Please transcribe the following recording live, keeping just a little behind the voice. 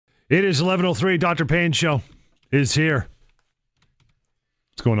It is 11:03. Dr. Payne Show is here.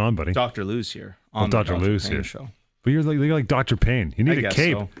 What's going on, buddy? Dr. Lou's here. Dr. Lou's Payne here. Show. But you're like Dr. Payne. You need a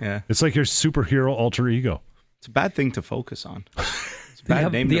cape. So, yeah. It's like your superhero alter ego. It's a bad thing to focus on. It's a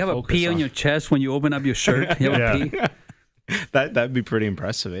bad name Do to you have a P on your chest when you open up your shirt? You have a P? That'd be pretty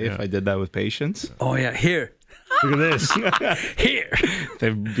impressive, if I did that with patients. Oh, yeah. Here. Look at this. Here.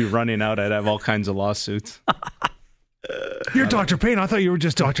 They'd be running out. I'd have all kinds of lawsuits. You're Dr. Payne. I thought you were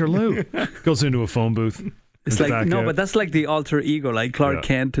just Dr. Lou. Goes into a phone booth. It's like, no, but that's like the alter ego, like Clark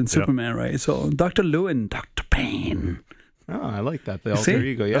Kent and Superman, right? So Dr. Lou and Dr. Payne. Oh, I like that. The alter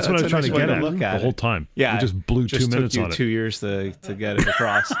ego. Yeah, that's what I was trying to get at the whole time. Yeah. We just blew 2 minutes on it. Took you 2 years to get it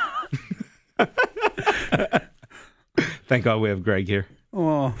across. Thank God we have Greg here.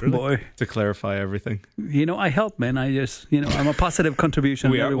 Oh, really? Boy. To clarify everything. I help, man. I just, I'm a positive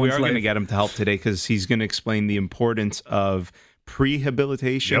contribution. We are going to get him to help today because he's going to explain the importance of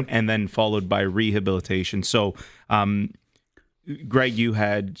prehabilitation and then followed by rehabilitation. So, Greg, you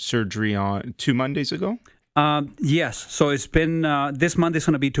had surgery on 2 Mondays ago? Yes. So it's been, this Monday's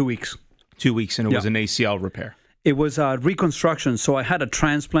going to be 2 weeks. 2 weeks, and it was an ACL repair. It was a reconstruction. So I had a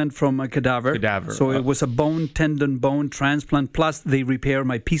transplant from a cadaver. So it was a bone transplant, plus they repaired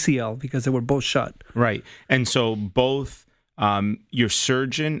my PCL because they were both shut. Right. And so both your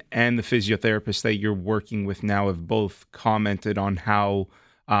surgeon and the physiotherapist that you're working with now have both commented on how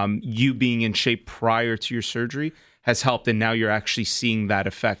you being in shape prior to your surgery has helped, and now you're actually seeing that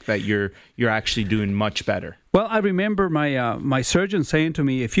effect, that you're actually doing much better. Well, I remember my surgeon saying to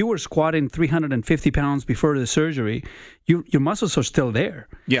me, if you were squatting 350 pounds before the surgery, your muscles are still there.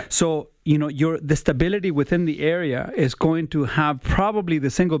 Yeah. So, the stability within the area is going to have probably the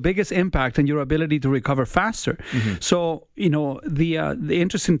single biggest impact on your ability to recover faster. Mm-hmm. So, the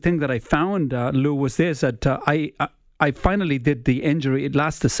interesting thing that I found, Lou, was this, that I finally did the injury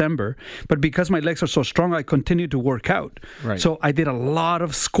last December, but because my legs are so strong, I continued to work out. Right. So I did a lot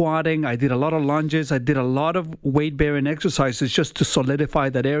of squatting, I did a lot of lunges, I did a lot of weight-bearing exercises just to solidify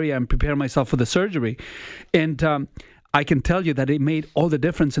that area and prepare myself for the surgery. And I can tell you that it made all the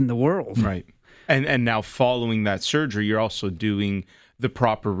difference in the world. Right. And now following that surgery, you're also doing the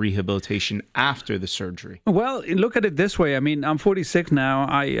proper rehabilitation after the surgery. Well, look at it this way. I mean, I'm 46 now.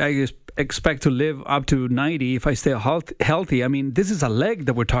 I expect to live up to 90 if I stay healthy. I mean, this is a leg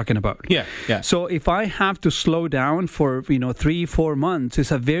that we're talking about. Yeah. So if I have to slow down for 3-4 months,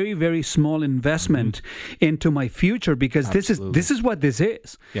 it's a very, very small investment into my future, because this is what this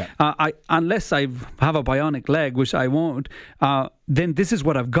is. Yeah. Unless I have a bionic leg, which I won't, then this is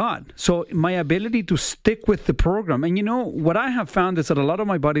what I've got. So my ability to stick with the program, and what I have found is that a lot of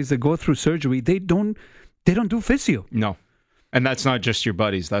my buddies that go through surgery, they don't do physio. No. And that's not just your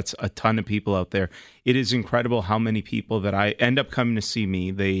buddies. That's a ton of people out there. It is incredible how many people that I end up coming to see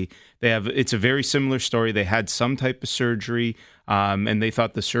me. They have, it's a very similar story. They had some type of surgery, and they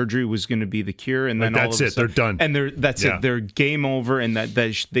thought the surgery was going to be the cure. And then that's it. They're done. And that's it. They're game over, and that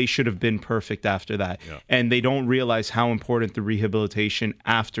they should have been perfect after that. Yeah. And they don't realize how important the rehabilitation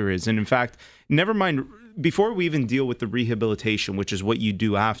after is. And in fact, never mind, before we even deal with the rehabilitation, which is what you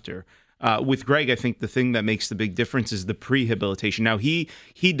do after, with Greg, I think the thing that makes the big difference is the prehabilitation. Now, he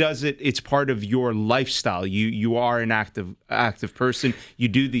does it. It's part of your lifestyle. You are an active person. You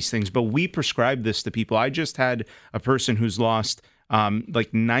do these things. But we prescribe this to people. I just had a person who's lost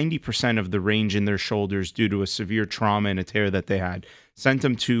like 90% of the range in their shoulders due to a severe trauma and a tear that they had. Sent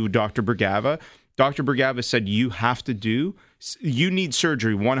them to Dr. Bergava. Dr. Bergava said, you need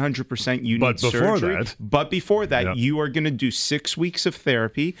surgery, 100% you need surgery. But before that, you are going to do 6 weeks of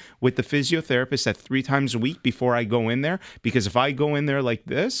therapy with the physiotherapist at 3 times a week before I go in there. Because if I go in there like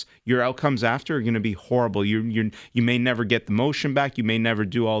this, your outcomes after are going to be horrible. You may never get the motion back. You may never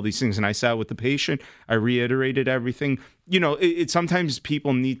do all these things. And I sat with the patient. I reiterated everything. Sometimes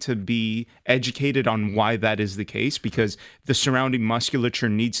people need to be educated on why that is the case, because the surrounding musculature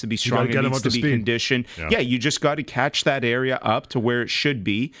needs to be strong. It needs to be conditioned. Yeah, you just got to catch that area up to where it should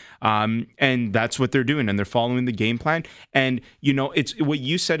be. And that's what they're doing. And they're following the game plan. And, it's what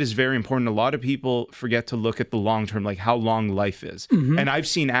you said is very important. A lot of people forget to look at the long term, like how long life is. Mm-hmm. And I've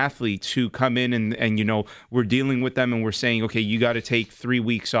seen athletes who come in and we're dealing with them and we're saying, okay, you got to take 3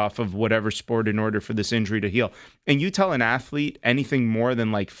 weeks off of whatever sport in order for this injury to heal. And you tell an athlete anything more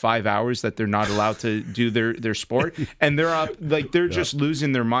than like 5 hours that they're not allowed to do their sport, and they're up, like they're just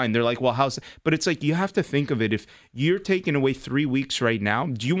losing their mind. They're like, well, how's that? But it's like, you have to think of it. If you're taking away 3 weeks right now,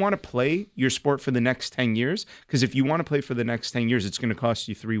 do you want to play your sport for the next 10 years? Because if you want to play for the next 10 years, it's going to cost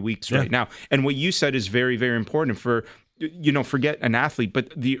you 3 weeks right now. And what you said is very, very important. For forget an athlete,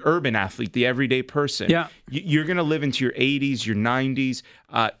 but the urban athlete, the everyday person. Yeah. You're going to live into your 80s, your 90s.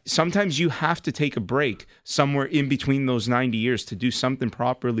 Sometimes you have to take a break somewhere in between those 90 years to do something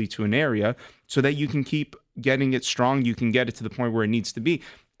properly to an area so that you can keep getting it strong. You can get it to the point where it needs to be.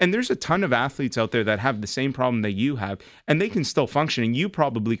 And there's a ton of athletes out there that have the same problem that you have, and they can still function. And you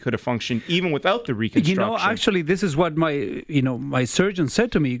probably could have functioned even without the reconstruction. Actually, this is what my surgeon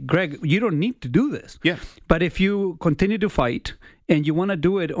said to me, Greg, you don't need to do this. Yeah. But if you continue to fight and you want to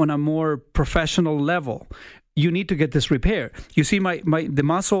do it on a more professional level, you need to get this repair. You see, the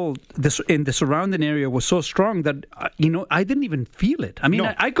muscle in the surrounding area was so strong that I didn't even feel it. I mean,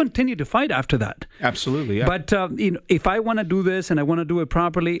 no. I continued to fight after that. Absolutely, yeah. But if I want to do this and I want to do it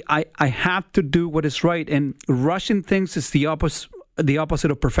properly, I have to do what is right. And rushing things is the opposite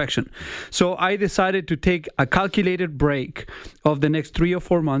of perfection. So I decided to take a calculated break of the next 3 or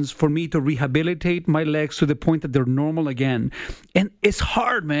 4 months for me to rehabilitate my legs to the point that they're normal again. And it's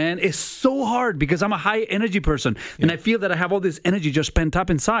hard, man. It's so hard because I'm a high energy person and I feel that I have all this energy just pent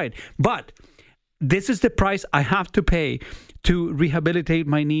up inside. But this is the price I have to pay to rehabilitate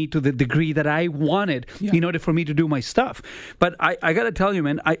my knee to the degree that I wanted in order for me to do my stuff. But I got to tell you,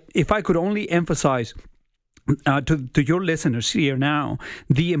 man, if I could only emphasize to your listeners here now,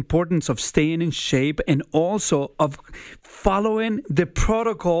 the importance of staying in shape and also of following the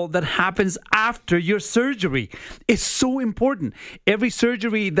protocol that happens after your surgery is so important. Every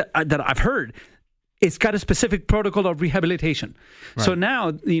surgery that I've heard, it's got a specific protocol of rehabilitation. Right. So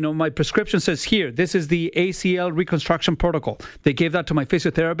now, my prescription says here, this is the ACL reconstruction protocol. They gave that to my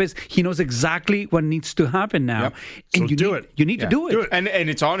physiotherapist. He knows exactly what needs to happen now. Yep. And so you need to do it. And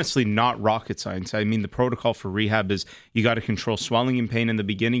it's honestly not rocket science. I mean, the protocol for rehab is you got to control swelling and pain in the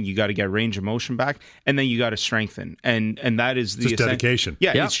beginning. You got to get range of motion back, and then you got to strengthen. And that is the dedication.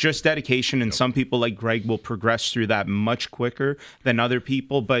 Yeah, it's just dedication. And some people like Greg will progress through that much quicker than other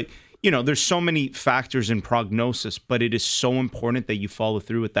people. But there's so many factors in prognosis, but it is so important that you follow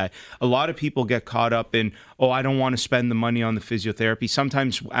through with that. A lot of people get caught up in, I don't want to spend the money on the physiotherapy.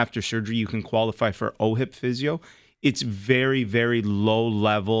 Sometimes after surgery, you can qualify for OHIP physio. It's very, very low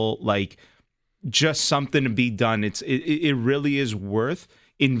level, like just something to be done. It really is worth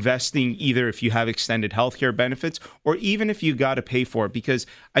investing, either if you have extended healthcare benefits or even if you got to pay for it. Because,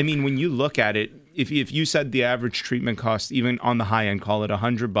 I mean, when you look at it, if you said the average treatment cost, even on the high end, call it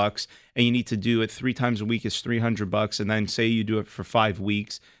 $100, and you need to do it 3 times a week is $300, and then say you do it for 5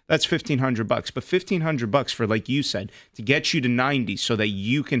 weeks, that's $1,500. But $1,500 for, like you said, to get you to 90 so that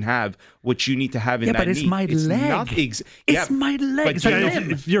you can have what you need to have in that knee. Yeah, but it's my leg. It's my leg.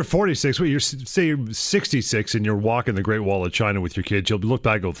 But if you're 46, say you're 66 and you're walking the Great Wall of China with your kids, you'll look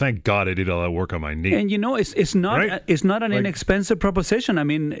back and go, thank God I did all that work on my knee. And it's not right? It's not an inexpensive proposition. I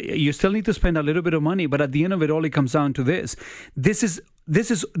mean, you still need to spend a little bit of money, but at the end of it all, it comes down to this. This is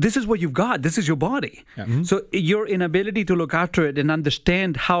what you've got. This is your body. Yeah. Mm-hmm. So your inability to look after it and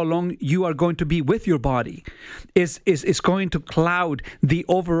understand how long you are going to be with your body is going to cloud the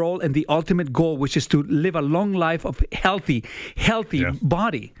overall and the ultimate goal, which is to live a long life of healthy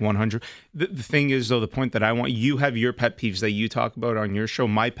body. 100. The thing is, though, the point that I want, you have your pet peeves that you talk about on your show.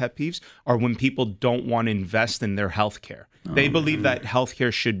 My pet peeves are when people don't want to invest in their health care. They believe that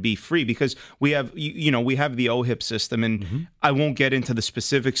healthcare should be free because we have the OHIP system, and I won't get into the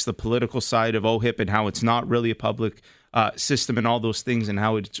specifics, the political side of OHIP and how it's not really a public system and all those things and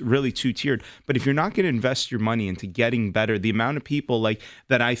how it's really two-tiered. But if you're not going to invest your money into getting better, the amount of people like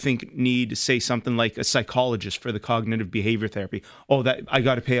that I think need, say, something like a psychologist for the cognitive behavior therapy, that I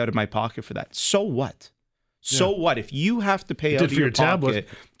got to pay out of my pocket for that. So what? So what? If you have to pay out of your pocket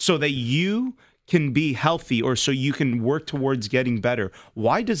so that you can be healthy or so you can work towards getting better,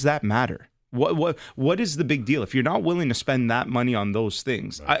 why does that matter? What is the big deal if you're not willing to spend that money on those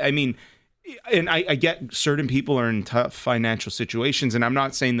things? Right. I mean, and I get certain people are in tough financial situations, and I'm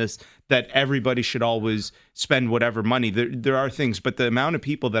not saying this that everybody should always spend whatever money. There are things, but the amount of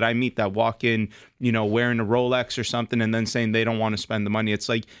people that I meet that walk in, wearing a Rolex or something and then saying they don't want to spend the money, it's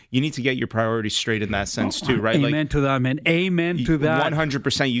like you need to get your priorities straight in that sense too, right? Amen to that, man. Amen to that.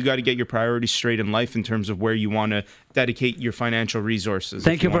 100%. You got to get your priorities straight in life in terms of where you want to dedicate your financial resources.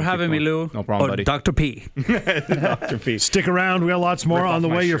 Thank you for having me, Lou. No problem, buddy. Dr. P. Dr. P. Stick around. We got lots more on the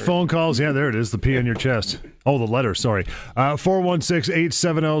way. Your phone calls. Yeah, there it is. The P on your chest. Oh, the letter. Sorry.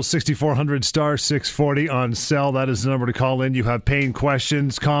 416-870-6400 star 640 on cell. That is the number to call in. You have pain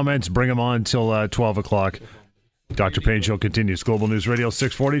questions, comments. Bring them on till 12 o'clock. Dr. Payne Show continues. Global News Radio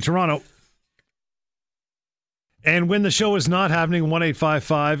 640 Toronto. And when the show is not happening,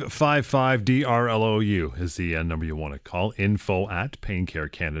 1-855-55-DRLOU is the number you want to call.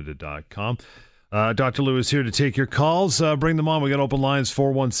 info@paincarecanada.com. Dr. Lou is here to take your calls. Bring them on. We got open lines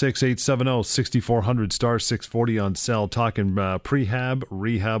 416-870-6400 star 640 on cell. Talking prehab,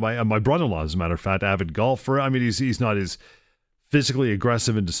 rehab. My brother-in-law, as a matter of fact, avid golfer. I mean, he's not as physically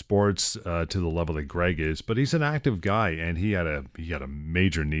aggressive into sports to the level that Greg is, but he's an active guy, and he had a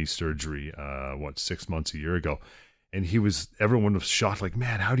major knee surgery 6 months, a year ago. And everyone was shocked, like,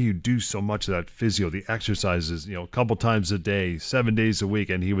 man, how do you do so much of that physio, the exercises, a couple times a day, 7 days a week?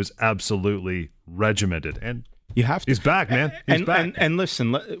 And he was absolutely regimented. And you have to. He's back, man. He's back. And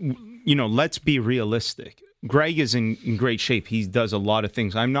listen, let's be realistic. Greg is in great shape. He does a lot of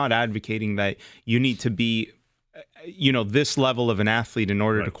things. I'm not advocating that you need to be this level of an athlete in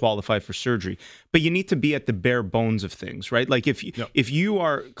order to qualify for surgery, but you need to be at the bare bones of things, right? Like if you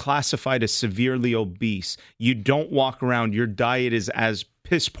are classified as severely obese, you don't walk around, your diet is as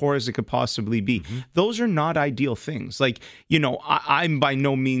piss poor as it could possibly be. Mm-hmm. Those are not ideal things. Like, I'm by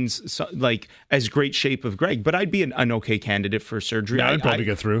no means like as great shape of Greg, but I'd be an okay candidate for surgery. Yeah, I'd probably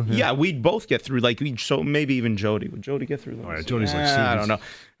get through. Yeah, we'd both get through. Like, so maybe even Jody. Would Jody get through? All right, Jody's like, I don't know.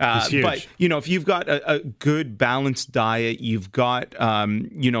 But if you've got a good balanced diet, you've got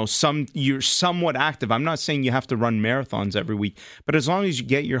you're somewhat active. I'm not saying you have to run marathons every week, but as long as you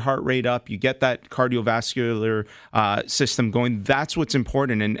get your heart rate up, you get that cardiovascular system going, that's what's important.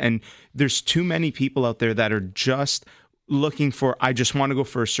 And there's too many people out there that are just looking for, I just want to go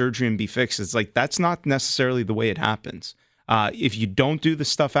for a surgery and be fixed. It's like, that's not necessarily the way it happens. If you don't do the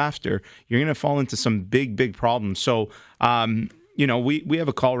stuff after, you're going to fall into some big problems. So, we have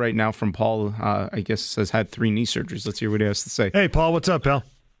a call right now from Paul, I guess has had 3 knee surgeries. Let's hear what he has to say. Hey, Paul, what's up, pal?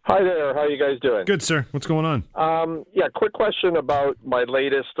 Hi there. How are you guys doing? Good, sir. What's going on? Quick question about my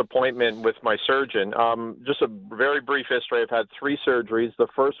latest appointment with my surgeon. Just a very brief history. I've had 3 surgeries. The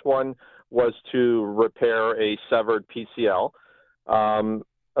first one was to repair a severed PCL.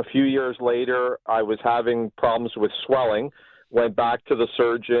 A few years later, I was having problems with swelling. Went back to the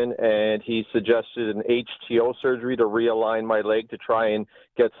surgeon, and he suggested an HTO surgery to realign my leg to try and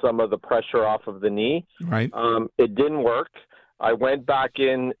get some of the pressure off of the knee. Right. It didn't work. I went back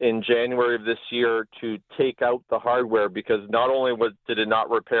in January of this year to take out the hardware because not only did it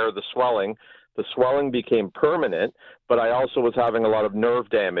not repair the swelling became permanent, but I also was having a lot of nerve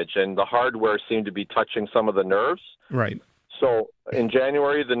damage, and the hardware seemed to be touching some of the nerves. Right. So in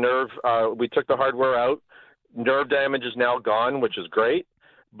January, we took the hardware out. Nerve damage is now gone, which is great,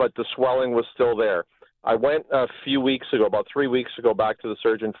 but the swelling was still there. I went a few weeks ago, about 3 weeks ago, back to the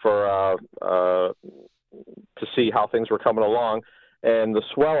surgeon to see how things were coming along. And the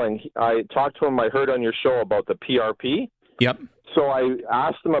swelling, I talked to him, I heard on your show about the PRP. Yep. So I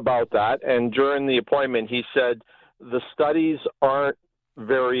asked him about that, and during the appointment, he said the studies aren't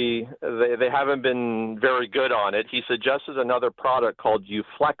they haven't been very good on it. He suggested another product called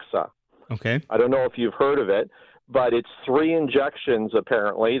Euflexa. Okay. I don't know if you've heard of it, but it's 3 injections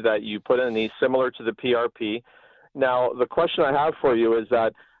apparently that you put in the knee, similar to the PRP. Now, the question I have for you is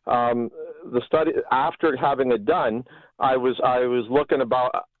that the study, after having it done, I was looking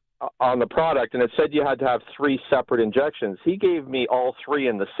about on the product, and it said you had to have 3 separate injections. He gave me all 3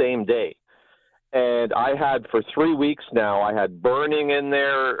 in the same day. And I had, for 3 weeks now, I had burning in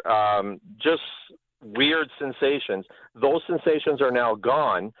there, just weird sensations. Those sensations are now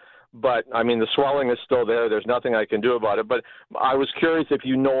gone. But, I mean, the swelling is still there. There's nothing I can do about it. But I was curious if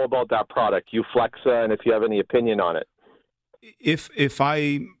you know about that product, Euflexa, and if you have any opinion on it.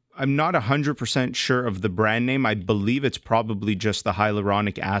 I'm not 100% sure of the brand name. I believe it's probably just the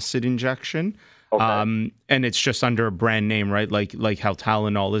hyaluronic acid injection. Okay. And it's just under a brand name, right? Like how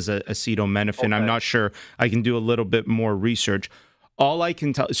Tylenol is acetaminophen. Okay. I'm not sure. I can do a little bit more research. All I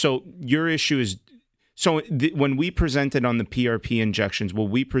can tell, so your issue is, when we presented on the PRP injections, what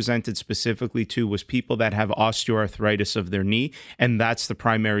we presented specifically to was people that have osteoarthritis of their knee, and that's the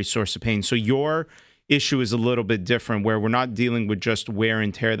primary source of pain. So your issue is a little bit different, where we're not dealing with just wear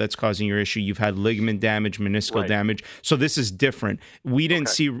and tear that's causing your issue. You've had ligament damage, meniscal damage. So this is different. We didn't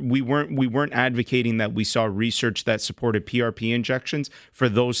see, we weren't advocating that we saw research that supported PRP injections for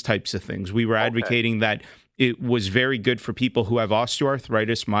those types of things. We were advocating that it was very good for people who have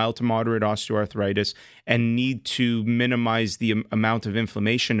osteoarthritis, mild to moderate osteoarthritis, and need to minimize the amount of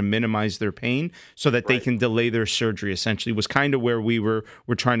inflammation and minimize their pain so that they can delay their surgery, essentially, was kind of where we're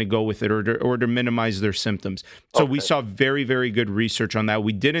trying to go with it, or to minimize their symptoms. So we saw very, very good research on that.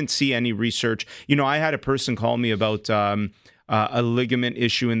 We didn't see any research. I had a person call me about a ligament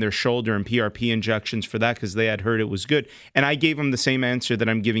issue in their shoulder and PRP injections for that because they had heard it was good. And I gave them the same answer that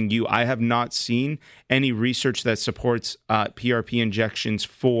I'm giving you. I have not seen any research that supports PRP injections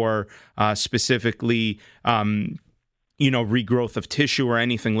for specifically regrowth of tissue or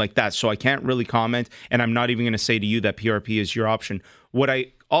anything like that. So I can't really comment, and I'm not even going to say to you that PRP is your option. What I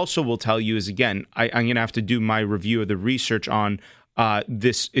also will tell you is, again, I'm going to have to do my review of the research on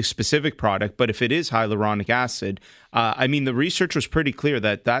this specific product, but if it is hyaluronic acid, the research was pretty clear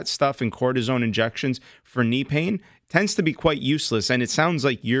that stuff in cortisone injections for knee pain tends to be quite useless, and it sounds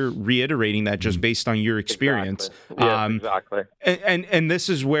like you're reiterating that just based on your experience. Exactly. Yes, exactly. And this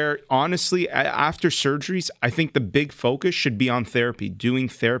is where, honestly, after surgeries, I think the big focus should be on therapy, doing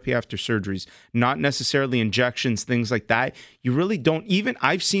therapy after surgeries, not necessarily injections, things like that. You really don't even,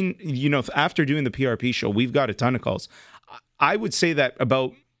 I've seen, after doing the PRP show, we've got a ton of calls. I would say that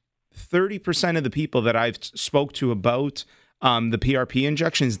about 30% of the people that I've spoke to about the PRP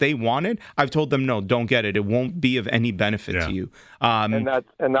injections they wanted, I've told them, no, don't get it. It won't be of any benefit to you. And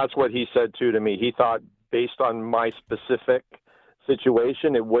that's what he said too to me. He thought, based on my specific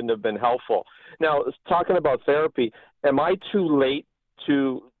situation, it wouldn't have been helpful. Now, talking about therapy, am I too late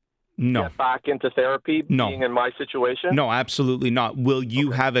to get back into therapy being in my situation? No, absolutely not. Will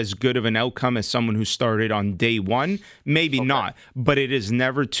you have as good of an outcome as someone who started on day one? Maybe not, but it is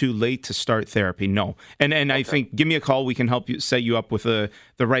never too late to start therapy. No. And I think, give me a call. We can help you set you up with the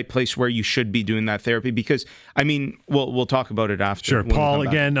right place where you should be doing that therapy, because, we'll talk about it after. Sure. Paul,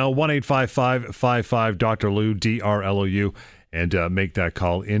 again, 1-855-55 Dr. Lou, DRLOU. And make that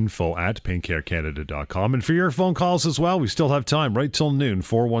call, info@paincarecanada.com. And for your phone calls as well, we still have time right till noon,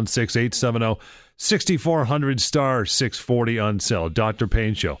 416-870-6400 star 640 on sale. Dr.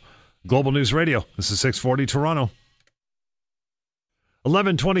 Payne Show. Global News Radio. This is 640 Toronto.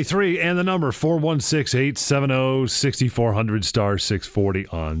 11:23 and the number 416-870-6400 star 640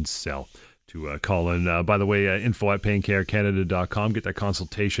 on sale. To call in, by the way, info@paincarecanada.com. Get that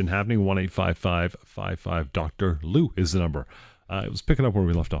consultation happening. 1-855-55 Dr. Lou is the number. It was picking up where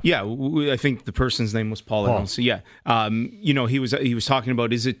we left off. Yeah, I think the person's name was Paul. So yeah, he was talking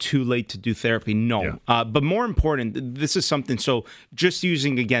about, is it too late to do therapy? No. Yeah. But more important, this is something. So just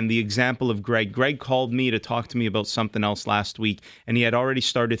using again the example of Greg. Greg called me to talk to me about something else last week, and he had already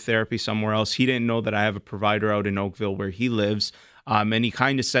started therapy somewhere else. He didn't know that I have a provider out in Oakville where he lives. And he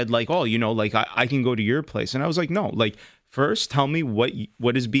kind of said, like, oh, I can go to your place. And I was like, no, first tell me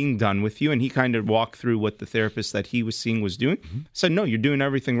what is being done with you. And he kind of walked through what the therapist that he was seeing was doing. Mm-hmm. Said, no, you're doing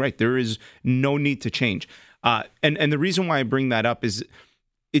everything right. There is no need to change. And the reason why I bring that up is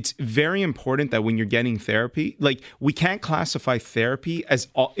it's very important that when you're getting therapy, we can't classify therapy as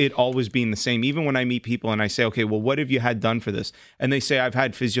it always being the same. Even when I meet people and I say, okay, well, what have you had done for this? And they say, I've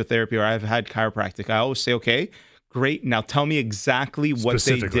had physiotherapy or I've had chiropractic. I always say, okay, great. Now tell me exactly what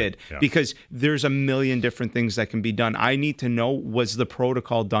they did, because there's a million different things that can be done. I need to know, was the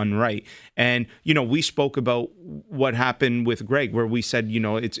protocol done right? And, we spoke about what happened with Greg, where we said,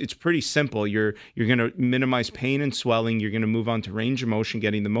 it's pretty simple. You're going to minimize pain and swelling. You're going to move on to range of motion,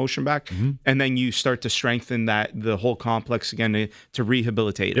 getting the motion back. Mm-hmm. And then you start to strengthen the whole complex again to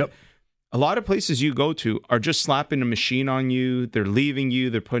rehabilitate it. A lot of places you go to are just slapping a machine on you. They're leaving you.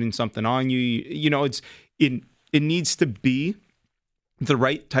 They're putting something on you. It needs to be the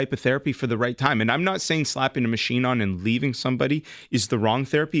right type of therapy for the right time. And I'm not saying slapping a machine on and leaving somebody is the wrong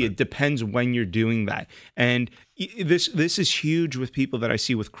therapy. It depends when you're doing that. And this is huge with people that I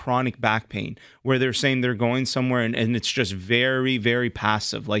see with chronic back pain, where they're saying they're going somewhere and it's just very, very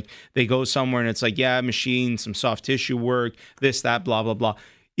passive. Like they go somewhere and it's like, yeah, machine, some soft tissue work, this, that, blah, blah, blah.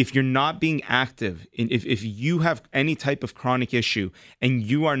 If you're not being active, if you have any type of chronic issue and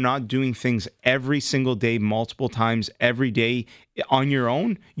you are not doing things every single day, multiple times every day on your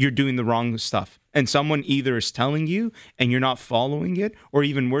own, you're doing the wrong stuff. And someone either is telling you and you're not following it, or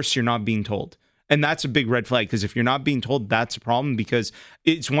even worse, you're not being told. And that's a big red flag, because if you're not being told, that's a problem. Because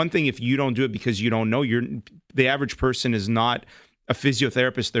it's one thing if you don't do it because you don't know. The average person is not a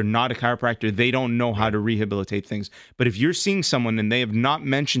physiotherapist, they're not a chiropractor, they don't know how to rehabilitate things. But if you're seeing someone and they have not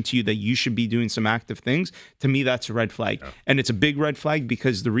mentioned to you that you should be doing some active things, to me, that's a red flag. Yeah. And it's a big red flag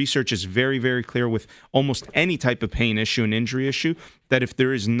because the research is very, very clear with almost any type of pain issue and injury issue, that if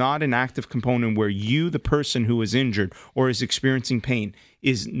there is not an active component where you, the person who is injured or is experiencing pain,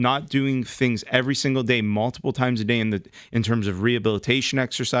 is not doing things every single day, multiple times a day in terms of rehabilitation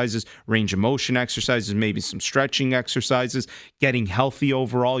exercises, range of motion exercises, maybe some stretching exercises, getting healthy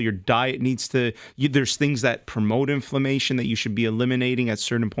overall. Your diet needs to, there's things that promote inflammation that you should be eliminating at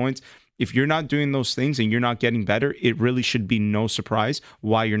certain points. If you're not doing those things and you're not getting better, it really should be no surprise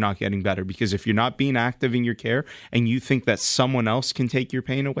why you're not getting better. Because if you're not being active in your care and you think that someone else can take your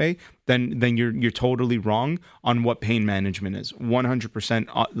pain away, then you're totally wrong on what pain management is.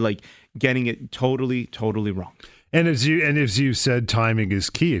 100% getting it totally, totally wrong. And as you said, timing is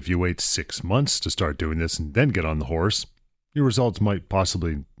key. If you wait 6 months to start doing this and then get on the horse, your results might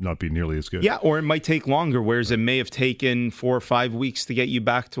possibly not be nearly as good. Yeah, or it might take longer, whereas it may have taken 4 or 5 weeks to get you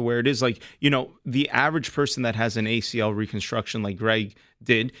back to where it is. Like, the average person that has an ACL reconstruction like Greg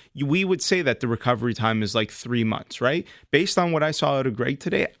did, we would say that the recovery time is like 3 months, right? Based on what I saw out of Greg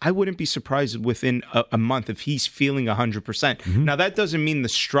today, I wouldn't be surprised within a month if he's feeling 100%. Mm-hmm. Now, that doesn't mean the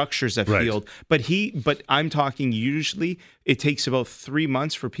structures have healed, but I'm talking usually it takes about 3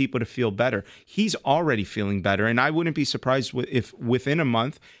 months for people to feel better. He's already feeling better, and I wouldn't be surprised if within a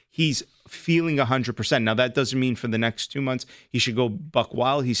month he's feeling 100%. Now, that doesn't mean for the next 2 months he should go buck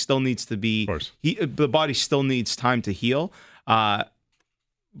wild. He still needs to be, the body still needs time to heal.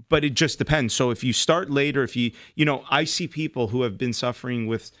 But it just depends. So if you start later, I see people who have been suffering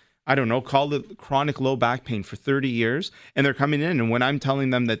with, I don't know, call it chronic low back pain for 30 years, and they're coming in, and when I'm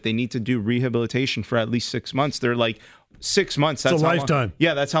telling them that they need to do rehabilitation for at least 6 months, they're like, 6 months? That's a lifetime.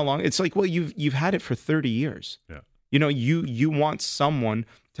 Yeah, that's how long. It's like, well, you've had it for 30 years. Yeah. You want someone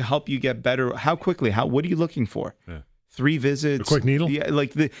to help you get better. How quickly? What are you looking for? Yeah. 3 visits? A quick needle? Yeah,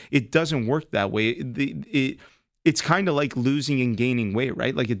 like it doesn't work that way. It's kind of like losing and gaining weight,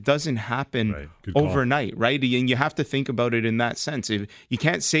 right? Like it doesn't happen overnight, right? And you have to think about it in that sense. You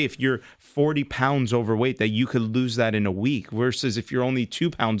can't say if you're 40 pounds overweight that you could lose that in a week versus if you're only 2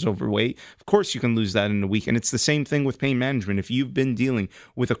 pounds overweight, of course you can lose that in a week. And it's the same thing with pain management. If you've been dealing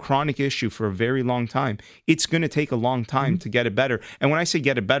with a chronic issue for a very long time, it's going to take a long time to get it better. And when I say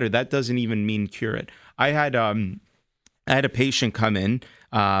get it better, that doesn't even mean cure it. I had a patient come in,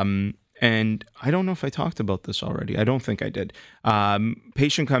 and I don't know if I talked about this already. I don't think I did.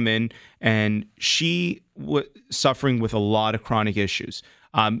 Patient come in, and she was suffering with a lot of chronic issues.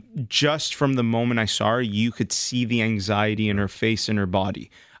 Just from the moment I saw her, you could see the anxiety in her face and her body.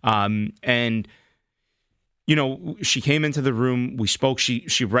 And she came into the room. We spoke.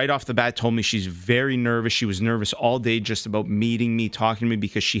 She right off the bat told me she's very nervous. She was nervous all day just about meeting me, talking to me,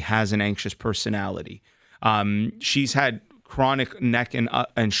 because she has an anxious personality. She's had chronic neck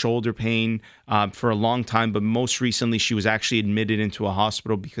and shoulder pain for a long time, but most recently she was actually admitted into a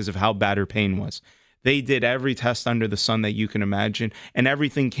hospital because of how bad her pain was. They did every test under the sun that you can imagine, and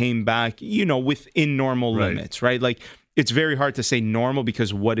everything came back, within normal limits, right? Like, it's very hard to say normal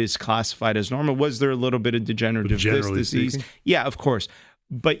because what is classified as normal? Was there a little bit of degenerative disc disease? Speaking? Yeah, of course.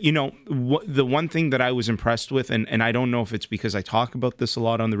 But, the one thing that I was impressed with, and I don't know if it's because I talk about this a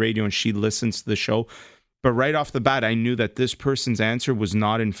lot on the radio and she listens to the show, but right off the bat, I knew that this person's answer was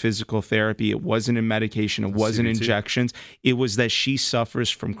not in physical therapy. It wasn't in medication. It wasn't injections. It was that she suffers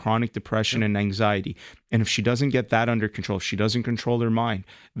from chronic depression and anxiety. And if she doesn't get that under control, if she doesn't control her mind,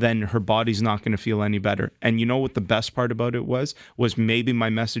 then her body's not going to feel any better. And you know what the best part about it was maybe my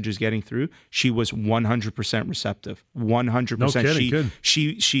message is getting through. She was 100% receptive. 100%. No kidding,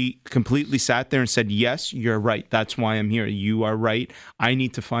 she completely sat there and said, yes, you're right. That's why I'm here. You are right. I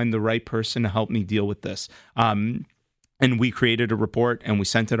need to find the right person to help me deal with this. And we created a report and we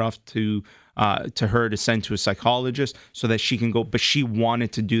sent it off to her to send to a psychologist so that she can go. But she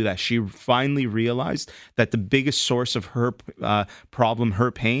wanted to do that. She finally realized that the biggest source of her problem,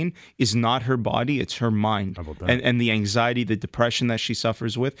 her pain, is not her body, it's her mind. How about that? And the anxiety, the depression that she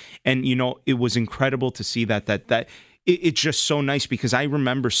suffers with. And, it was incredible to see that it's just so nice, because I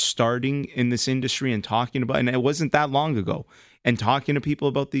remember starting in this industry and talking about, and it wasn't that long ago, and talking to people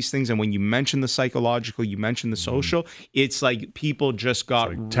about these things. And when you mention the psychological, you mention the social, it's like people just got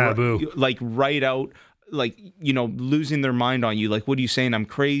like taboo, right out, losing their mind on you. Like, what are you saying? I'm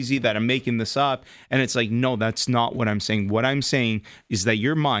crazy, that I'm making this up. And it's like, no, that's not what I'm saying. What I'm saying is that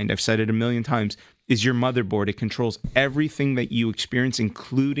your mind, I've said it a million times, is your motherboard. It controls everything that you experience,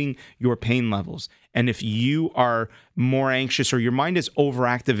 including your pain levels. And if you are more anxious, or your mind is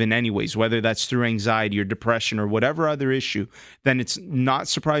overactive in any ways, whether that's through anxiety or depression or whatever other issue, then it's not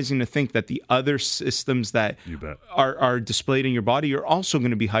surprising to think that the other systems that are displayed in your body are also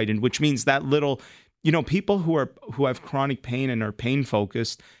going to be heightened, which means that little, people who have chronic pain and are pain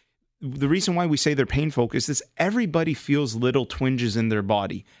focused, the reason why we say they're pain focused is everybody feels little twinges in their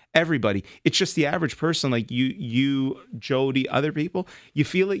body. Everybody. It's just the average person, like you, Jody, other people, you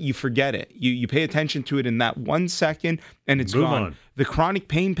feel it, you forget it. You pay attention to it in that 1 second and it's gone. On. The chronic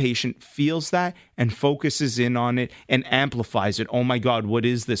pain patient feels that and focuses in on it and amplifies it. Oh my God, what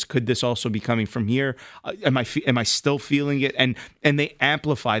is this? Could this also be coming from here? Am I still feeling it? And they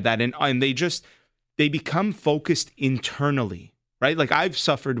amplify that and they become focused internally. Right? Like, I've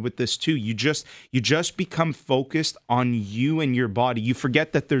suffered with this too. You just become focused on you and your body. You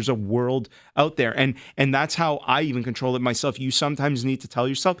forget that there's a world out there. And that's how I even control it myself. You sometimes need to tell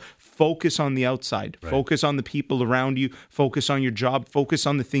yourself, focus on the outside, focus on the people around you, focus on your job, focus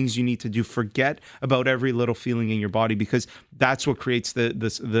on the things you need to do. Forget about every little feeling in your body, because that's what creates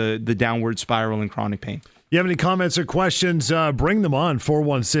the downward spiral and chronic pain. You have any comments or questions, bring them on.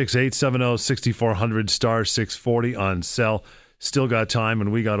 416-870-6400, star 640 on cell. Still got time,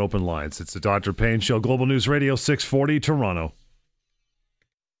 and we got open lines. It's the Dr. Payne Show, Global News Radio 640, Toronto.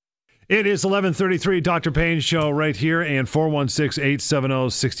 It is 11:33, Dr. Payne Show right here, and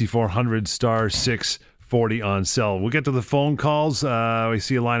 416-870-6400, star 640 on cell. We'll get to the phone calls. We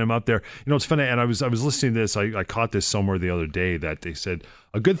see you line them up there. You know, it's funny, and I was listening to this. I caught this somewhere the other day that they said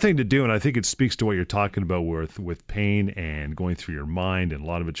a good thing to do, and I think it speaks to what you're talking about with pain and going through your mind, and a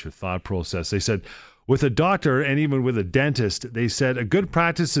lot of it's your thought process. They said, with a doctor and even with a dentist, they said a good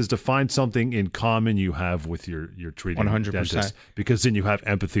practice is to find something in common you have with your treating 100%. dentist, because then you have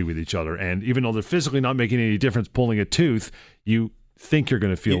empathy with each other. And even though they're physically not making any difference pulling a tooth, you think you're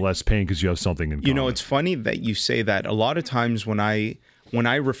going to feel less pain because you have something in common. You know, it's funny that you say that. A lot of times when I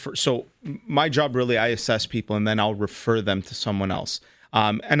refer, so my job really, I assess people and then I'll refer them to someone else.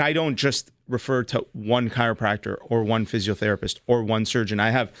 And I don't just refer to one chiropractor or one physiotherapist or one surgeon.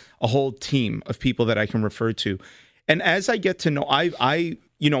 I have a whole team of people that I can refer to. And as I get to know,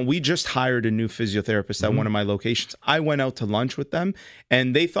 we just hired a new physiotherapist at one of my locations. I went out to lunch with them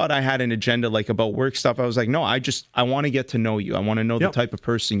and they thought I had an agenda like about work stuff. I was like, no, I want to get to know you. I want to know the type of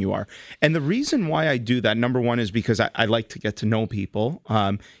person you are. And the reason why I do that, number one, is because I like to get to know people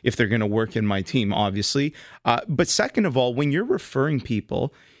if they're going to work in my team, obviously. But second of all, when you're referring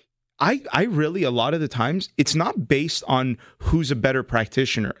people, I really, a lot of the times, it's not based on who's a better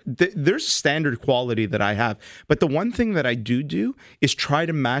practitioner. There's standard quality that I have. But the one thing that I do is try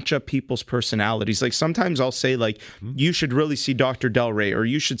to match up people's personalities. Like sometimes I'll say like, you should really see Dr. Del Rey, or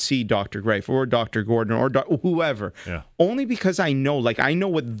you should see Dr. Greif or Dr. Gordon or whoever. Yeah. Only because I know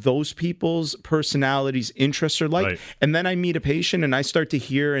what those people's personalities, interests are like. Right. And then I meet a patient and I start to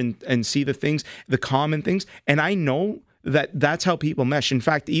hear and see the things, the common things. And I know that's how people mesh. In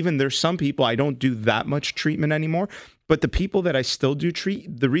fact, even there's some people I don't do that much treatment anymore, but the people that I still do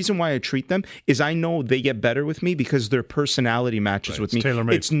treat, the reason why I treat them is I know they get better with me because their personality matches with me.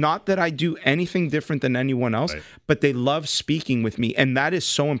 Tailor-made. It's not that I do anything different than anyone else, but they love speaking with me. And that is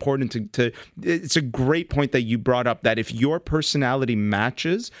so important to it's a great point that you brought up, that if your personality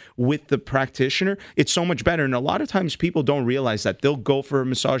matches with the practitioner, it's so much better. And a lot of times people don't realize that. They'll go for a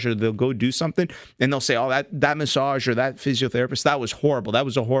massage or they'll go do something and they'll say, oh, that massage or that physiotherapist, that was horrible. That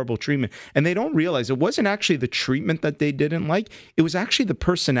was a horrible treatment. And they don't realize it wasn't actually the treatment that they didn't like. It was actually the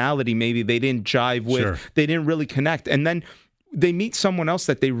personality maybe they didn't jive with. Sure. They didn't really connect. And then they meet someone else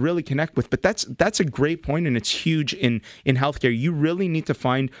that they really connect with. But that's a great point, and it's huge in healthcare. You really need to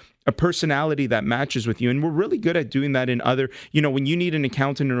find a personality that matches with you. And we're really good at doing that in other, when you need an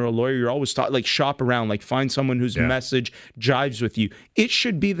accountant or a lawyer, you're always taught, like, shop around, like find someone whose message jives with you. It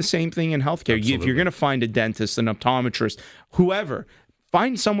should be the same thing in healthcare. If you're going to find a dentist, an optometrist, whoever,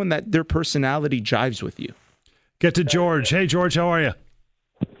 find someone that their personality jives with you. Get to George. Hey, George, how are you?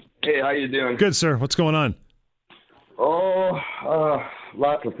 Hey, how you doing? Good, sir. What's going on? Oh,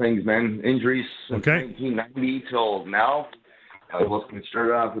 lots of things, man. Injuries since 1990 till now. I was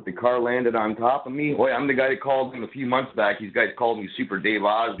started off with the car landed on top of me. Boy, I'm the guy that called him a few months back. These guys called me Super Dave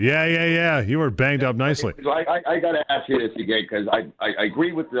Oz. Yeah. You were banged up nicely. So I got to ask you this again, because I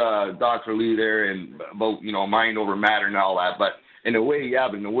agree with Dr. Lee there and about, mind over matter and all that. But in a way, yeah,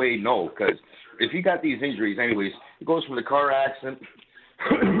 but in a way, no, because if you got these injuries, anyways, it goes from the car accident,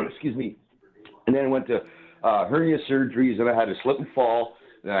 excuse me, and then it went to hernia surgeries, and I had a slip and fall.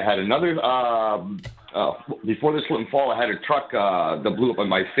 Then I had another, before the slip and fall, I had a truck that blew up on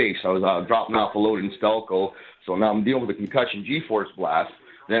my face. I was dropping off a load in Stelco, so now I'm dealing with a concussion G-force blast.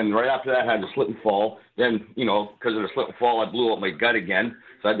 Then right after that, I had a slip and fall. Then, because of the slip and fall, I blew up my gut again,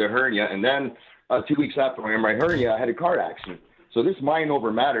 so I had the hernia. And then 2 weeks after my hernia, I had a car accident. So this mind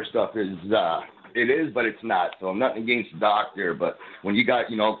over matter stuff is, it is, but it's not. So I'm not against the doctor, but when you got,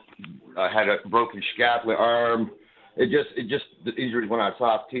 I had a broken scapula arm, it just, the injuries went on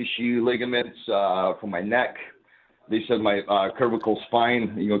soft tissue, ligaments from my neck. They said my cervical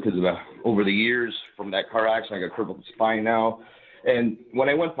spine, because of over the years from that car accident, I got cervical spine now. And when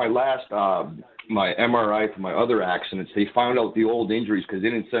I went for my last, my MRI for my other accidents, they found out the old injuries because they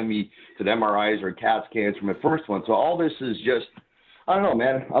didn't send me to the MRIs or CAT scans from my first one. So all this is just, I don't know,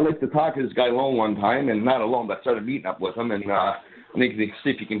 man. I like to talk to this guy alone one time, and not alone, but I started meeting up with him and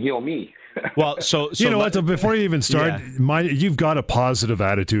see if he can heal me. Well, so you know what? Before you even start, you've got a positive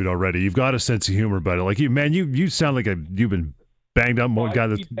attitude already. You've got a sense of humor about it. Like you sound like you've been banged up guy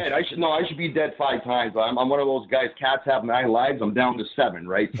that's dead. I should be dead 5 times. I'm one of those guys. Cats have 9 lives. I'm down to 7,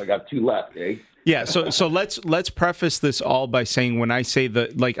 right? So I got 2 left, eh? Yeah, so let's preface this all by saying when I say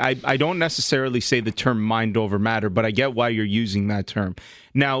I don't necessarily say the term mind over matter, but I get why you're using that term.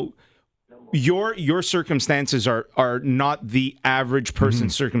 Now, your circumstances are not the average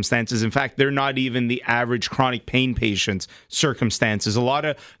person's circumstances. In fact, they're not even the average chronic pain patient's circumstances. A lot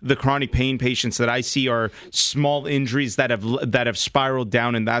of the chronic pain patients that I see are small injuries that have spiraled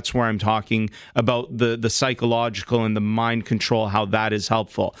down, and that's where I'm talking about the psychological and the mind control, how that is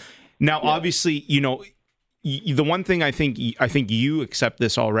helpful. Now, obviously, the one thing I think you accept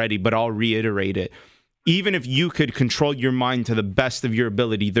this already, but I'll reiterate it. Even if you could control your mind to the best of your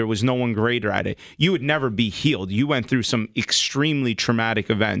ability, there was no one greater at it. You would never be healed. You went through some extremely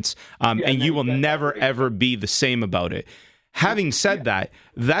traumatic events, and you will never, ever be the same about it. Having said that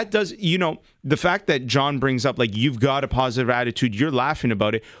does, the fact that John brings up, like, you've got a positive attitude, you're laughing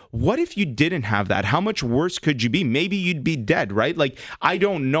about it. What if you didn't have that? How much worse could you be? Maybe you'd be dead, right? Like, I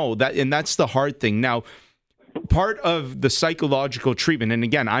don't know that. And that's the hard thing. Now, part of the psychological treatment, and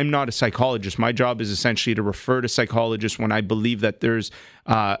again, I'm not a psychologist. My job is essentially to refer to psychologists when I believe that there's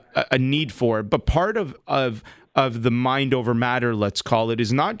a need for it. But part of the mind over matter, let's call it,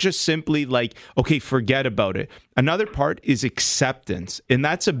 is not just simply like, okay, forget about it. Another part is acceptance. And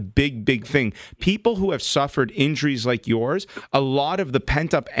that's a big, big thing. People who have suffered injuries like yours, a lot of the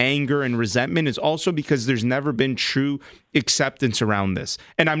pent-up anger and resentment is also because there's never been true acceptance around this.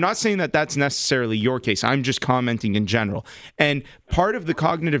 And I'm not saying that that's necessarily your case. I'm just commenting in general. And part of the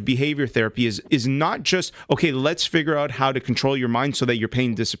cognitive behavior therapy is not just, okay, let's figure out how to control your mind so that your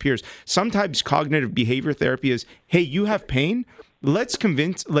pain disappears. Sometimes cognitive behavior therapy is, hey, you have pain. Let's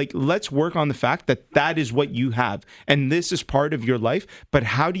work on the fact that is what you have. And this is part of your life. But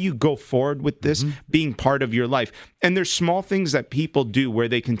how do you go forward with this being part of your life? And there's small things that people do where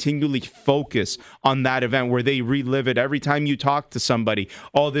they continually focus on that event, where they relive it every time you talk to somebody.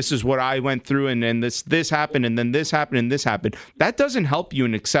 Oh, this is what I went through, and then this happened, and then this happened, and this happened. That doesn't help you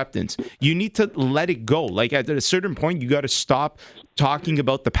in acceptance. You need to let it go. Like, at a certain point, you got to stop talking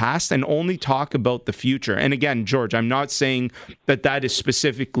about the past and only talk about the future. And again, George, I'm not saying that is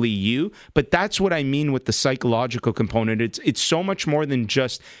specifically you, but that's what I mean with the psychological component. It's so much more than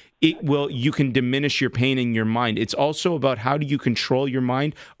just you can diminish your pain in your mind. It's also about how do you control your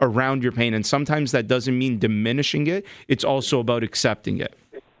mind around your pain. And sometimes that doesn't mean diminishing it. It's also about accepting it.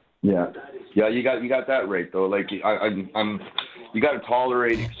 Yeah, you got that right though. Like you got to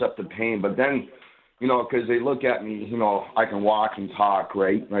tolerate, accept the pain, but then, because they look at me, I can walk and talk,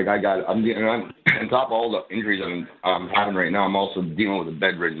 right? Like I'm on top of all the injuries I'm having right now, I'm also dealing with a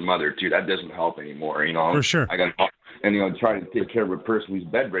bedridden mother too. That doesn't help anymore, For sure. I got and try to take care of a person who's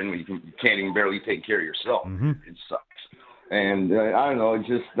bedridden when you can't even barely take care of yourself. It sucks. And I don't know, it's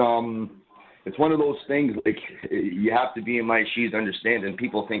just it's one of those things, like, you have to be in my shoes to understand, and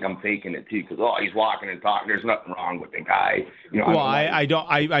people think I'm faking it too, because, he's walking and talking, there's nothing wrong with the guy.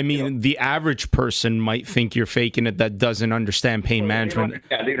 I mean, the average person might think you're faking it that doesn't understand pain management.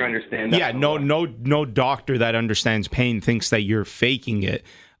 They don't understand that. Yeah, no doctor that understands pain thinks that you're faking it.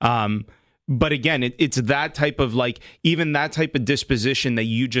 But again, it's that type of, like, even that type of disposition that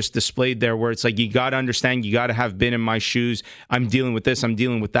you just displayed there, where it's like, you got to understand, you got to have been in my shoes. I'm dealing with this, I'm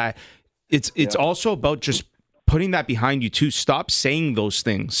dealing with that. It's also about just putting that behind you too. Stop saying those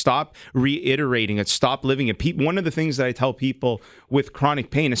things. Stop reiterating it. Stop living it. One of the things that I tell people with chronic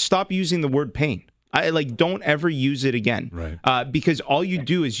pain is stop using the word pain. Don't ever use it again. Right. Because all you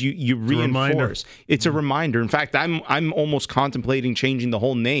do is you reinforce. It's a reminder. In fact, I'm almost contemplating changing the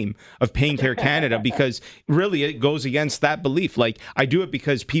whole name of Pain Care Canada, because really it goes against that belief. Like, I do it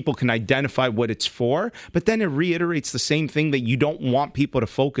because people can identify what it's for, but then it reiterates the same thing that you don't want people to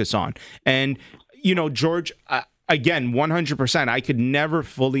focus on. And, George, again, 100%, I could never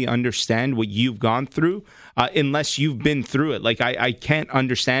fully understand what you've gone through unless you've been through it. Like, I can't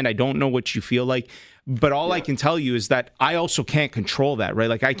understand. I don't know what you feel like. But all I can tell you is that I also can't control that, right?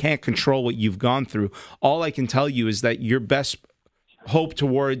 Like, I can't control what you've gone through. All I can tell you is that your best hope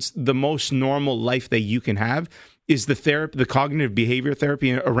towards the most normal life that you can have is the cognitive behavior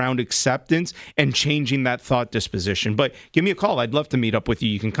therapy around acceptance and changing that thought disposition. But give me a call. I'd love to meet up with you.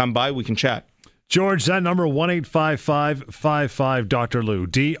 You can come by. We can chat. George, that number, 1-855-55 Lou,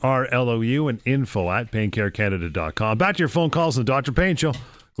 DRLOU, and info@paincarecanada.com. Back to your phone calls on the Dr. Payne Show,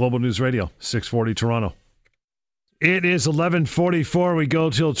 Global News Radio, 640 Toronto. It is 11:44. We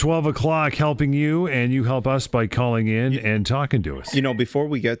go till 12 o'clock helping you, and you help us by calling in and talking to us. Before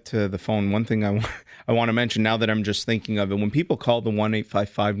we get to the phone, one thing I want to mention now that I'm just thinking of it, when people call the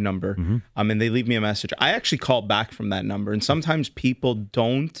 1-855 number and they leave me a message, I actually call back from that number. And sometimes people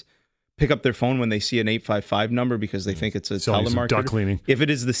don't pick up their phone when they see an 855 number because they think it's a telemarketer. Duck cleaning. If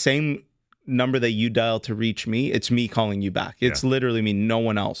it is the same number that you dial to reach me, it's me calling you back. It's literally me, no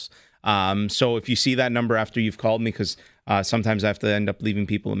one else. So if you see that number after you've called me, because sometimes I have to end up leaving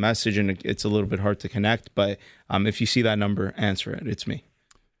people a message and it's a little bit hard to connect, but if you see that number, answer it. It's me.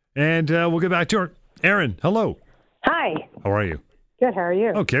 And we'll get back to her. Aaron, hello. Hi. How are you? Good, how are you?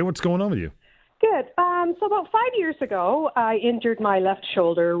 Okay, what's going on with you? Good. So about 5 years ago, I injured my left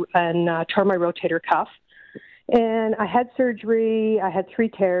shoulder and tore my rotator cuff. And I had surgery. I had 3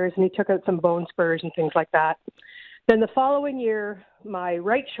 tears, and he took out some bone spurs and things like that. Then the following year, my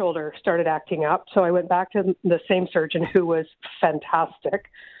right shoulder started acting up, so I went back to the same surgeon who was fantastic.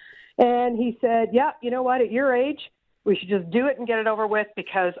 And he said, yeah, you know what, at your age, we should just do it and get it over with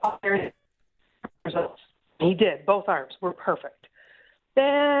because all your results. He did. Both arms were perfect.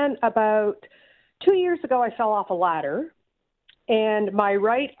 Then about 2 years ago, I fell off a ladder, and my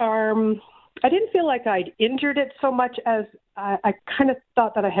right arm, I didn't feel like I'd injured it so much as I kind of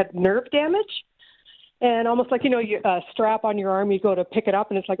thought that I had nerve damage. And almost like, you strap on your arm, you go to pick it up,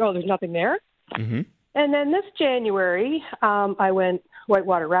 and it's like, oh, there's nothing there. Mm-hmm. And then this January, I went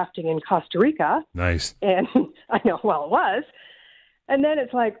whitewater rafting in Costa Rica. Nice. And I know, well, it was. And then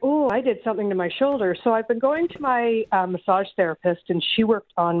it's like, oh, I did something to my shoulder. So I've been going to my massage therapist, and she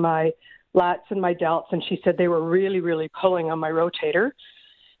worked on my lats and my delts, and she said they were really, really pulling on my rotator.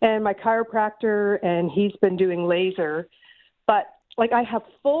 And my chiropractor, and he's been doing laser. But like I have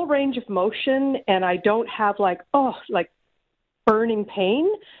full range of motion, and I don't have like burning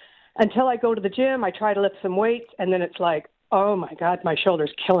pain until I go to the gym. I try to lift some weights, and then it's like, oh my God, my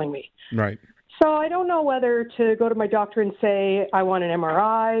shoulder's killing me. Right. So I don't know whether to go to my doctor and say I want an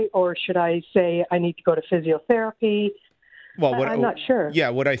MRI, or should I say I need to go to physiotherapy. Well, I'm not sure. Yeah,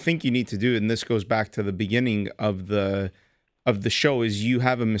 what I think you need to do, and this goes back to the beginning of the show, is you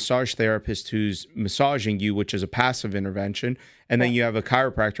have a massage therapist who's massaging you, which is a passive intervention, and then you have a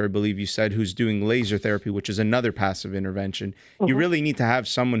chiropractor, I believe you said, who's doing laser therapy, which is another passive intervention. Mm-hmm. You really need to have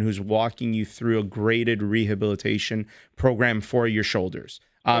someone who's walking you through a graded rehabilitation program for your shoulders.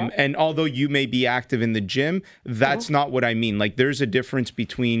 And although you may be active in the gym, that's not what I mean. Like, there's a difference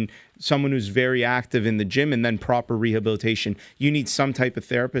between someone who's very active in the gym and then proper rehabilitation. You need some type of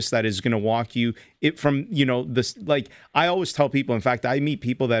therapist that is going to walk you from, this. Like, I always tell people, in fact, I meet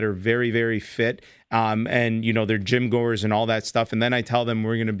people that are very, very fit, and, they're gym goers and all that stuff. And then I tell them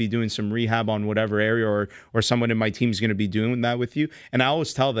we're going to be doing some rehab on whatever area, or someone in my team is going to be doing that with you. And I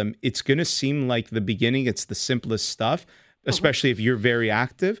always tell them it's going to seem like the beginning, it's the simplest stuff, especially if you're very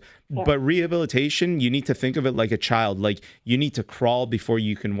active. Yeah. But rehabilitation, you need to think of it like a child. Like, you need to crawl before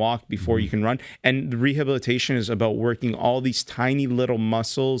you can walk, before you can run. And rehabilitation is about working all these tiny little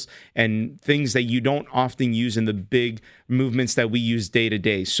muscles and things that you don't often use in the big movements that we use day to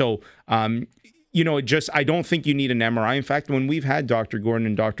day. So, I don't think you need an MRI. In fact, when we've had Dr. Gordon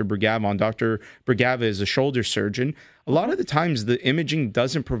and Dr. Brigava on, Dr. Brigava is a shoulder surgeon. A lot of the times the imaging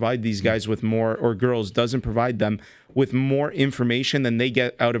doesn't provide these guys with more, or girls doesn't provide them with more information than they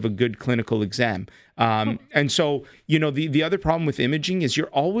get out of a good clinical exam. And so, the other problem with imaging is you're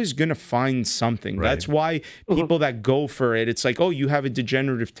always going to find something. Right. That's why people that go for it, it's like, oh, you have a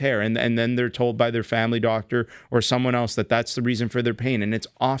degenerative tear. And then they're told by their family doctor or someone else that that's the reason for their pain. And it's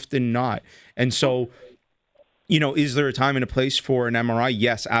often not. And so, is there a time and a place for an MRI?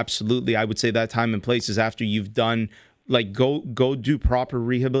 Yes, absolutely. I would say that time and place is after you've done, like, go do proper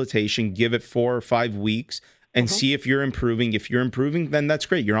rehabilitation, give it 4 or 5 weeks, and see if you're improving. If you're improving, then that's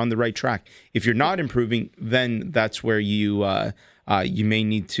great. You're on the right track. If you're not improving, then that's where you may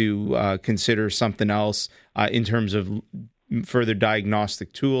need to consider something else in terms of further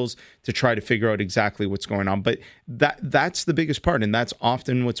diagnostic tools to try to figure out exactly what's going on. But that's the biggest part, and that's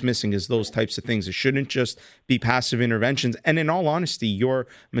often what's missing is those types of things. It shouldn't just be passive interventions. And in all honesty, your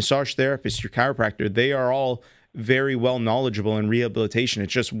massage therapist, your chiropractor, they are all very well knowledgeable in rehabilitation.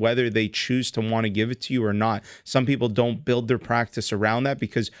 It's just whether they choose to want to give it to you or not. Some people don't build their practice around that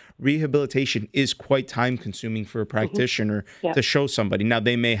because rehabilitation is quite time consuming for a practitioner to show somebody. Now,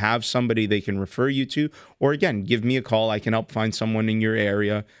 they may have somebody they can refer you to, or again, give me a call. I can help find someone in your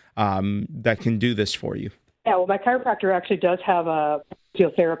area that can do this for you. Yeah, well, my chiropractor actually does have a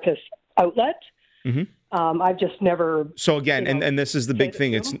physiotherapist outlet. I've just never. So again, and this is the big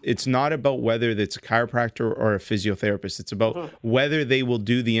thing. It's not about whether it's a chiropractor or a physiotherapist. It's about whether they will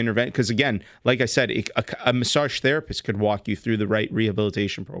do the intervention. Because again, like I said, a massage therapist could walk you through the right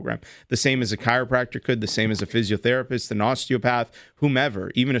rehabilitation program. The same as a chiropractor could, the same as a physiotherapist, an osteopath,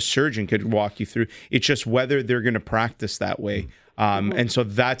 whomever, even a surgeon could walk you through. It's just whether they're going to practice that way. And so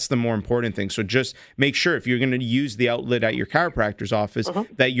that's the more important thing. So just make sure if you're going to use the outlet at your chiropractor's office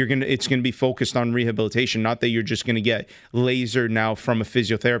that it's going to be focused on rehabilitation, not that you're just going to get laser now from a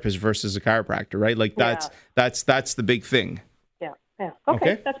physiotherapist versus a chiropractor, right? Like that's the big thing. Yeah.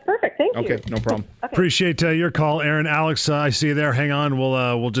 Okay. That's perfect. Thank you. Okay, no problem. Okay. Appreciate your call, Aaron. Alex, I see you there. Hang on.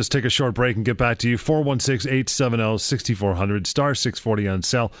 We'll just take a short break and get back to you. 416-870-6400, star 640 on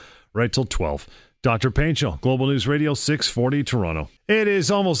cell, right till 12. Dr. Pain Show, Global News Radio 640 Toronto. It is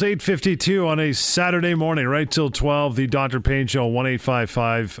almost 8:52 on a Saturday morning, right till 12. The Dr. Pain Show,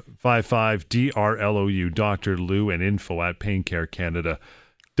 1-855-55-DRLOU, Dr. Lou, and info at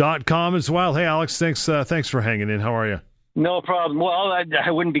paincarecanada.com as well. Hey, Alex, thanks for hanging in. How are you? No problem. Well,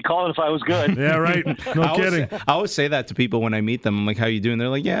 I wouldn't be calling if I was good. Yeah, right. No kidding. I always say that to people when I meet them. I'm like, how you doing? They're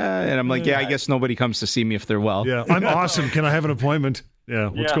like, yeah. And I'm like, yeah, I guess nobody comes to see me if they're well. Yeah, I'm awesome. Can I have an appointment? Yeah,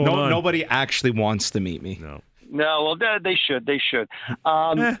 what's going on? Nobody actually wants to meet me. No, well, they should. They should.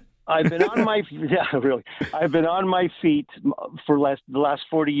 I've been on my I've been on my feet for the last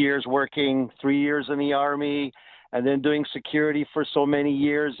 40 years, working 3 years in the Army, and then doing security for so many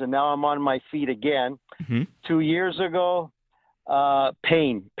years, and now I'm on my feet again. 2 years ago,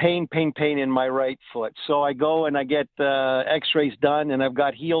 pain in my right foot. So I go and I get X-rays done, and I've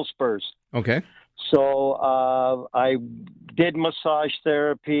got heel spurs. Okay. So I did massage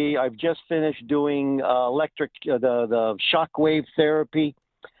therapy. I've just finished doing the shockwave therapy,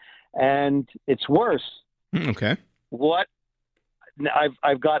 and it's worse. Okay. What?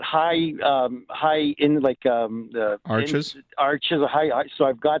 I've got high in like arches. Arches. So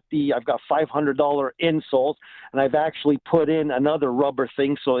I've got $500 insoles, and I've actually put in another rubber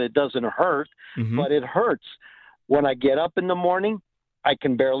thing so it doesn't hurt, but it hurts. When I get up in the morning, I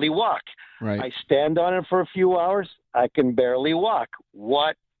can barely walk. Right. I stand on it for a few hours. I can barely walk.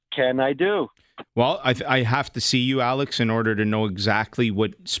 What can I do? Well, I have to see you, Alex, in order to know exactly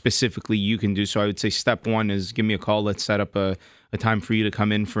what specifically you can do. So I would say step one is give me a call. Let's set up a time for you to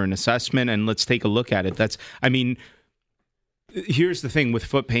come in for an assessment, and let's take a look at it. Here's the thing with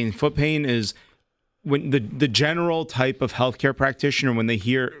foot pain. Foot pain is when the general type of healthcare practitioner, when they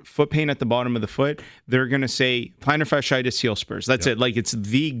hear foot pain at the bottom of the foot, they're going to say plantar fasciitis, heel spurs. That's it. Like it's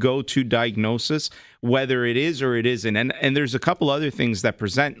the go-to diagnosis, whether it is or it isn't. And there's a couple other things that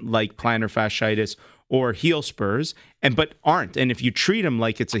present like plantar fasciitis or heel spurs, but aren't. And if you treat them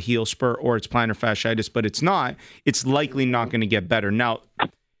like it's a heel spur or it's plantar fasciitis, but it's not, it's likely not going to get better. Now,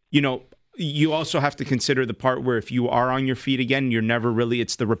 you also have to consider the part where if you are on your feet again, you're never really,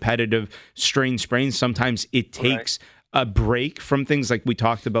 it's the repetitive strain sprains. Sometimes it takes a break from things like we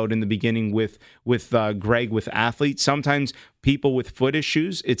talked about in the beginning with Greg, with athletes. Sometimes people with foot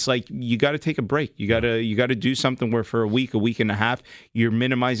issues, it's like you got to take a break. You got to do something where for a week and a half, you're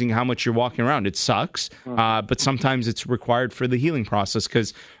minimizing how much you're walking around. It sucks, but sometimes it's required for the healing process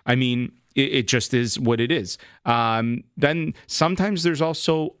because, it just is what it is. Then sometimes there's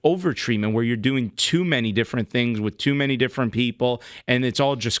also over-treatment where you're doing too many different things with too many different people, and it's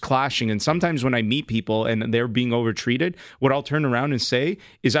all just clashing. And sometimes when I meet people and they're being over-treated, what I'll turn around and say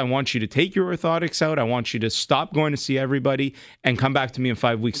is, I want you to take your orthotics out. I want you to stop going to see everybody and come back to me in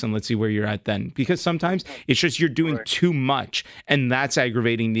 5 weeks and let's see where you're at then. Because sometimes it's just you're doing too much, and that's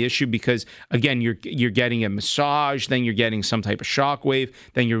aggravating the issue because, again, you're getting a massage, then you're getting some type of shockwave,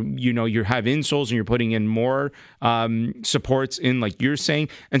 then you have insoles and you're putting in more supports in, like you're saying.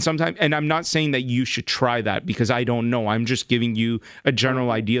 And sometimes, and I'm not saying that you should try that because I don't know. I'm just giving you a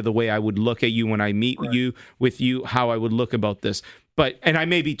general idea of the way I would look at you when I meet with you, how I would look about this. And I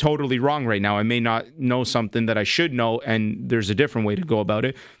may be totally wrong right now. I may not know something that I should know, and there's a different way to go about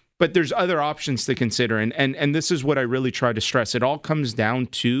it. But there's other options to consider, and this is what I really try to stress. It all comes down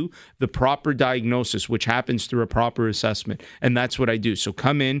to the proper diagnosis, which happens through a proper assessment, and that's what I do. So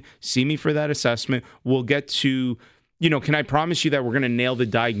come in, see me for that assessment. We'll get to, can I promise you that we're going to nail the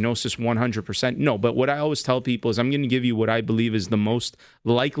diagnosis 100%? No, but what I always tell people is I'm going to give you what I believe is the most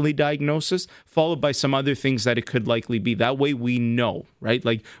likely diagnosis, followed by some other things that it could likely be. That way we know, right?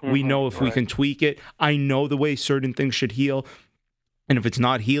 Like we know if we can tweak it. I know the way certain things should heal. And if it's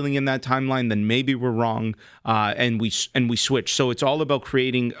not healing in that timeline, then maybe we're wrong, and we switch. So it's all about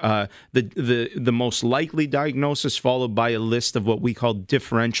creating the most likely diagnosis, followed by a list of what we call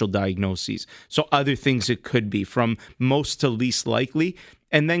differential diagnoses. So other things it could be from most to least likely.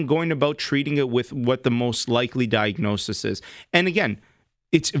 and then going about treating it with what the most likely diagnosis is. And again,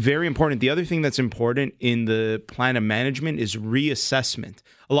 it's very important. The other thing that's important in the plan of management is reassessment.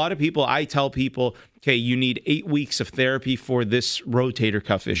 A lot of people, I tell people, okay, you need 8 weeks of therapy for this rotator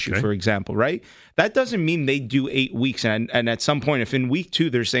cuff issue, for example, right? That doesn't mean they do 8 weeks. And at some point, if in week 2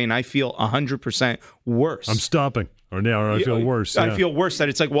 they're saying, I feel 100% worse, I'm stopping. Or now I feel worse. I feel worse. That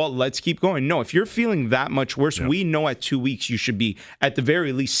it's like, well, let's keep going. No, if you're feeling that much worse, we know at 2 weeks you should be at the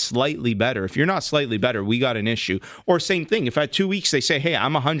very least slightly better. If you're not slightly better, we got an issue. Or same thing. If at 2 weeks they say, hey,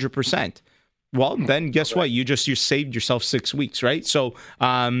 I'm 100%. Well, then guess what? You saved yourself 6 weeks, right? So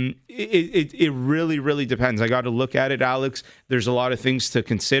it really, really depends. I got to look at it, Alex. There's a lot of things to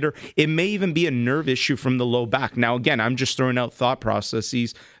consider. It may even be a nerve issue from the low back. Now, again, I'm just throwing out thought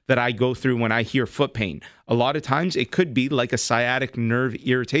processes that I go through when I hear foot pain. A lot of times it could be like a sciatic nerve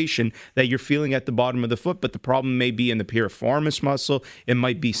irritation that you're feeling at the bottom of the foot, but the problem may be in the piriformis muscle. It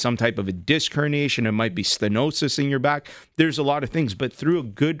might be some type of a disc herniation. It might be stenosis in your back. There's a lot of things, but through a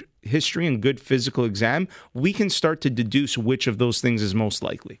good history and good physical exam, we can start to deduce which of those things is most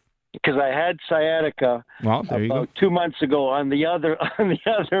likely. Because I had sciatica about 2 months ago on the other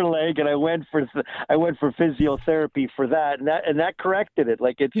leg, and I went for physiotherapy for that, and that corrected it.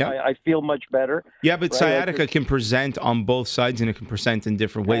 Like I feel much better. Yeah, but sciatica can present on both sides, and it can present in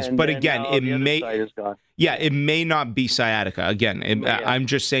different ways. But again, it may not be sciatica. Again, I'm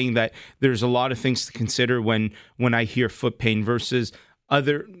just saying that there's a lot of things to consider when I hear foot pain versus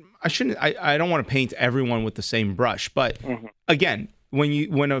other. I don't want to paint everyone with the same brush, but again,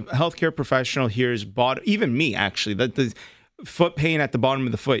 when a healthcare professional hears even me actually, that the foot pain at the bottom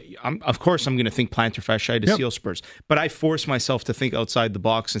of the foot, of course I'm going to think plantar fasciitis, heel spurs, but I force myself to think outside the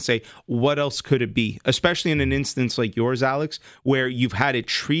box and say, what else could it be? Especially in an instance like yours, Alex, where you've had it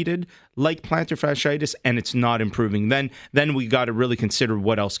treated like plantar fasciitis and it's not improving. Then we got to really consider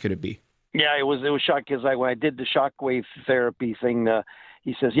what else could it be. Yeah, it was shocking because when I did the shockwave therapy thing,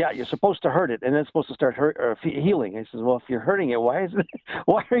 he says, "Yeah, you're supposed to hurt it, and then it's supposed to start healing." I says, "Well, if you're hurting it, why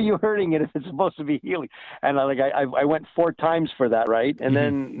are you hurting it if it's supposed to be healing?" And I went 4 times for that, right? And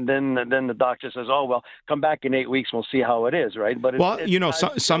then the doctor says, "Oh, well, come back in 8 weeks, we'll see how it is, right?" But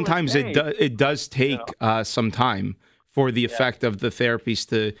sometimes it does take some time for the effect of the therapies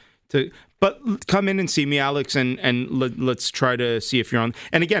to. But come in and see me, Alex, and let's try to see if you're on.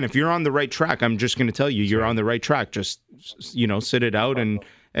 And again, if you're on the right track, I'm just going to tell you you're on the right track. Just sit it out and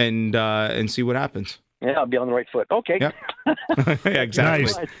see what happens. Yeah, I'll be on the right foot. Okay. Yep. Yeah,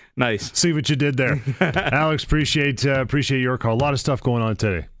 exactly. Nice. See what you did there, Alex. Appreciate your call. A lot of stuff going on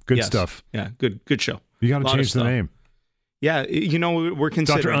today. Good stuff. Yeah, good show. You got to change the name. Yeah, we're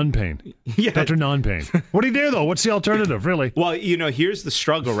considering Dr. Unpain. Yeah. Dr. Non-Pain. What do you do, though? What's the alternative, really? Well, here's the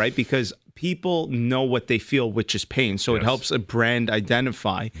struggle, right? Because people know what they feel, which is pain. So it helps a brand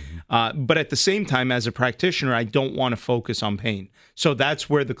identify. But at the same time, as a practitioner, I don't want to focus on pain. So that's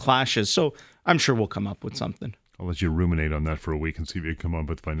where the clash is. So I'm sure we'll come up with something. I'll let you ruminate on that for a week and see if you come up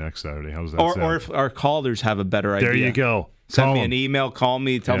with by next Saturday. How's that sound? Or if our callers have a better idea. There you go. Send me an email, call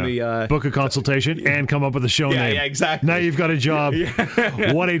me, tell me. Book a consultation and come up with a show name. Yeah, exactly. Now you've got a job.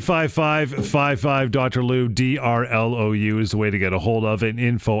 1-855-55-Dr. Lou, DRLOU is the way to get a hold of it.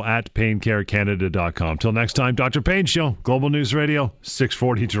 info@paincarecanada.com. Till next time, Dr. Pain Show, Global News Radio,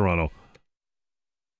 640 Toronto.